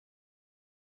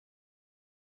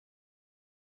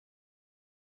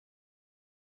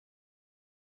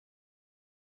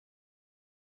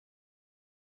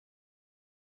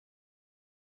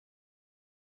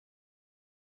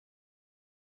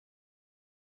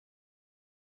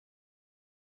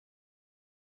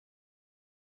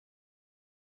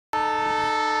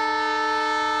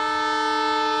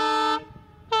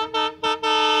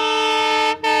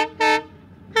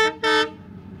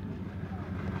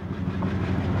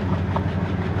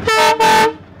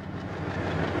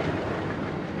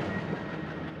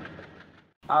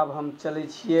अब हम चले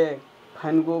छिए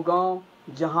फनगो गांव,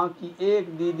 जहाँ की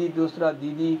एक दीदी दूसरा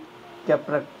दीदी के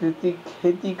प्राकृतिक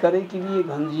खेती करे के लिए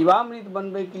घनजीवामृत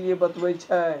बनबे के लिए बतबै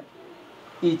छै।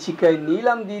 ई छिकै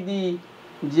नीलम दीदी,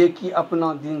 जे कि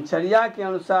अपना दिनचर्या के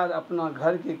अनुसार अपना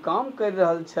घर के काम कर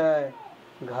रहल छै।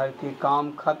 घर के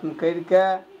काम खत्म करके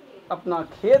अपना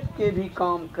खेत के भी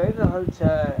काम कर रहल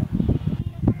छै।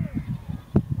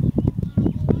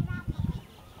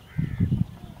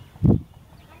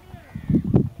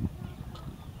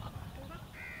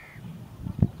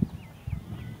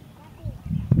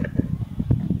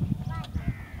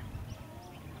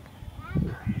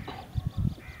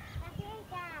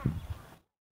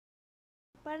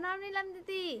 प्रणाम नीलम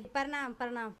दीदी। प्रणाम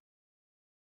प्रणाम।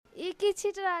 ई की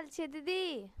छीट रहल छियै दीदी?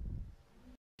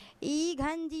 ई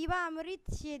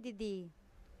घनजीवामृत छियै दीदी।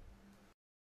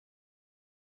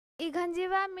 ई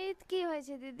घनजीवामृत की होइ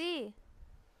छै दीदी?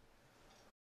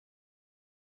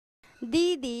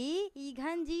 दीदी ई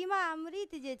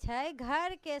घनजीवामृत जे छै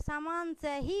घर के सामान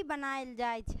से ही बनायल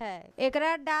जाय छै।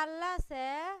 एकरा डालला से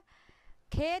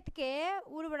खेत के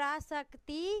उर्वरा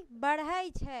शक्ति बढ़ै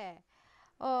छै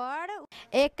और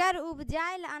एकर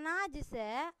उपजायल अनाज से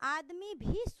आदमी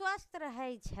भी स्वस्थ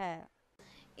रहै छै।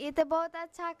 ई तो बहुत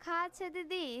अच्छा खाद छै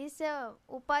दीदी, इससे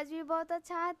उपज भी बहुत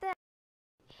अच्छा हेतै।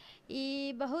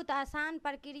 ई बहुत आसान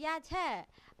प्रक्रिया छै,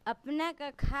 अपने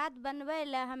के खाद बनबै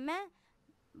ले हमे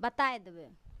बताए देबै।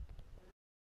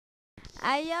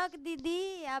 आयक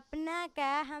दीदी अपने के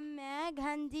हमे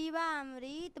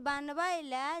घनजीवामृत बनबै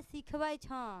ले सिखबै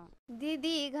छौ।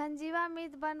 दीदी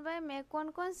घनजीवामृत बनबै में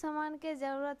कोन कोन सामान के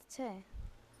जरूरत छै?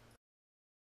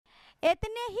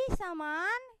 इतने ही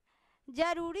सामान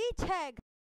जरूरी छै।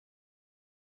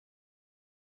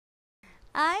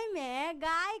 आई में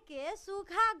गाय के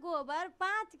सूखा गोबर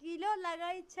 5 किलो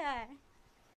लगै छै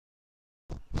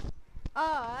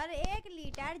और 1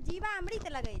 लीटर जीवामृत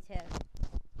लगै छै।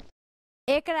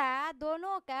 एकरा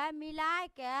दोनों के मिलाय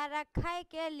के रखे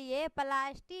के लिए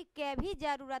प्लास्टिक के भी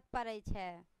जरूरत पड़े छै।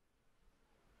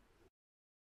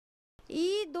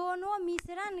 ई दोनों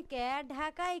मिश्रण के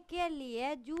ढकै के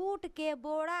लिए जूट के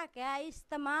बोरा के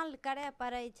इस्तेमाल करे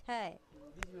पड़े छै।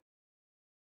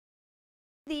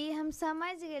 दीदी हम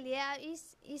समझ गेलिए,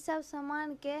 ई सब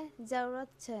सामान के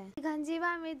जरूरत छै।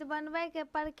 घनजीवामृत बनबै के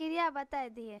प्रक्रिया बता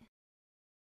दिए।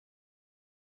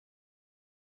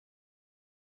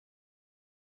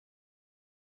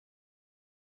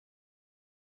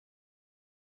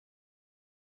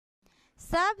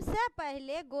 सबसे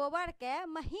पहले गोबर के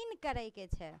महीन करे के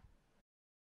छै।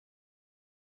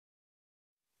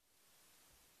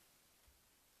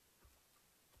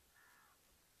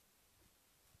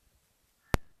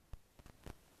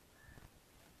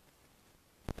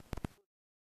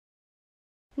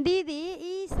 दीदी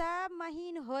ई सब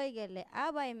महीन हो गेले,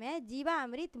 अब एमे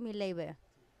जीवामृत मिलेबे।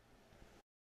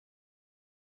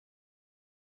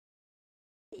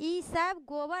 ई सब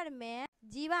गोबर में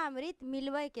जीवामृत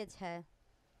मिलवे के छै।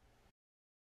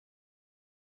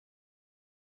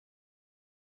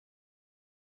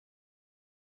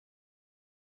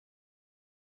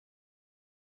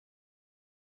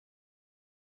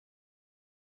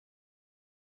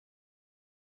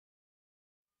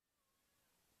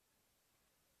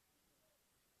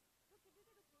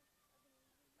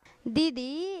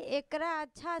 दीदी एकरा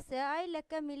अच्छा से आई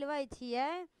लेके मिलवे छिए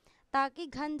ताकि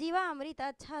घनजीवामृत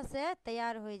अच्छा से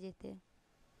तैयार हो जेते।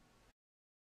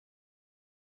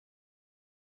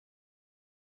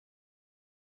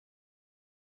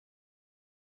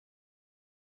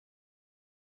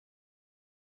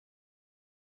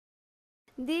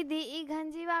 दीदी ई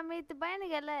घनजीवामृत बन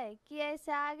गेलै कि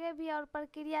ऐसे आगे भी और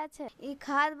प्रक्रिया छै? ई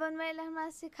खाद बनबै ले हमरा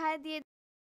सिखाई दिए।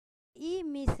 ई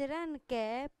मिश्रण के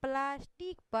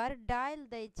प्लास्टिक पर डाल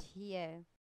दै छिए।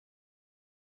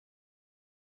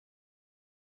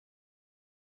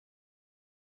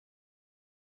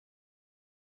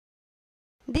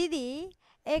 दीदी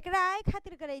एकरा आई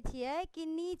खातिर करे छिए कि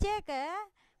नीचे के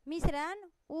मिश्रण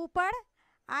ऊपर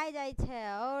आ जाए छै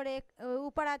और एक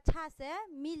ऊपर अच्छा से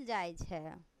मिल जाए छै।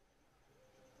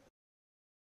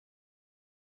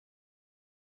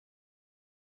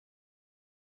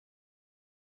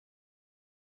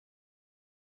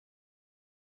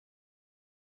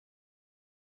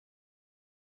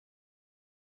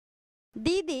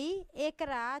 दीदी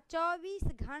एकरा 24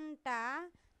 घंटा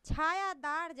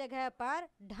छायादार जगह पर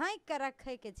ढक के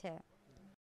रखे के छै।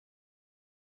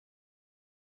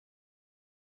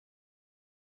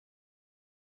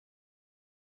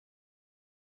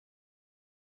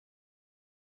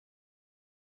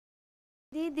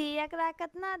 दीदी एकरा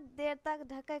कितना देर तक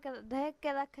ढक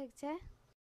के रखे के छै?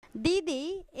 दीदी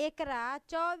एकरा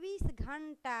 24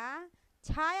 घंटा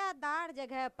छायादार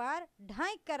जगह पर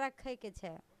ढाँक के रखे के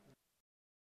छै।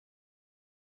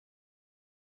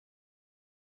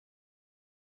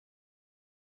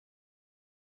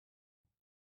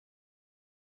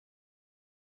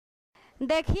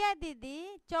 देखिए दीदी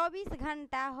 24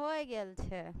 घंटा हो गेल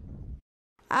छै।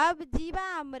 अब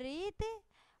जीवामृत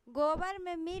गोबर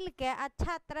में मिल के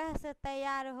अच्छा तरह से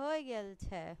तैयार हो गेल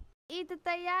छै। ई तो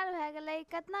तैयार भए गेलै,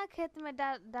 कितना खेत में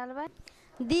डालबै?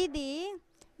 दीदी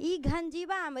ई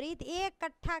घनजीवामृत 1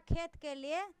 कट्ठा खेत के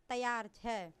लिए तैयार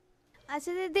छै।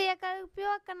 अच्छा दीदी, एकर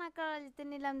उपयोग केना करल जेतै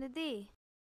नीलम दीदी?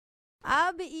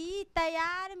 अब ई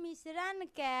तैयार मिश्रण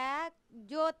के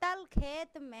जोतल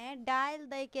खेत में डाल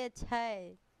दे के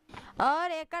छै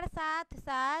और एकर साथ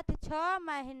साथ 6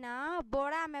 महीना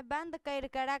बोरा में बंद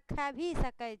करके रखा भी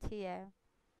सकै छियै।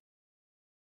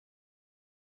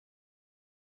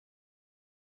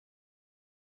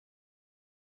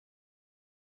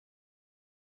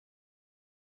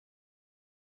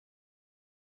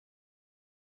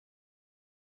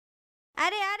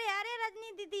 अरे अरे अरे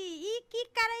रजनी दीदी, ई की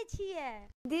करे छियै?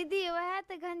 दीदी वह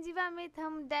तो घनजीवामृत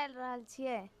हम डाल रहल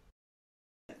छियै।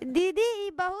 दीदी ई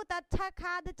बहुत अच्छा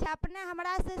खाद छै, अपने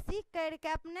हमरा से सीख करके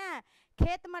अपने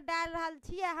खेत में डाल रहल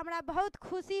छियै, हमरा बहुत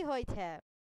खुशी होय छै।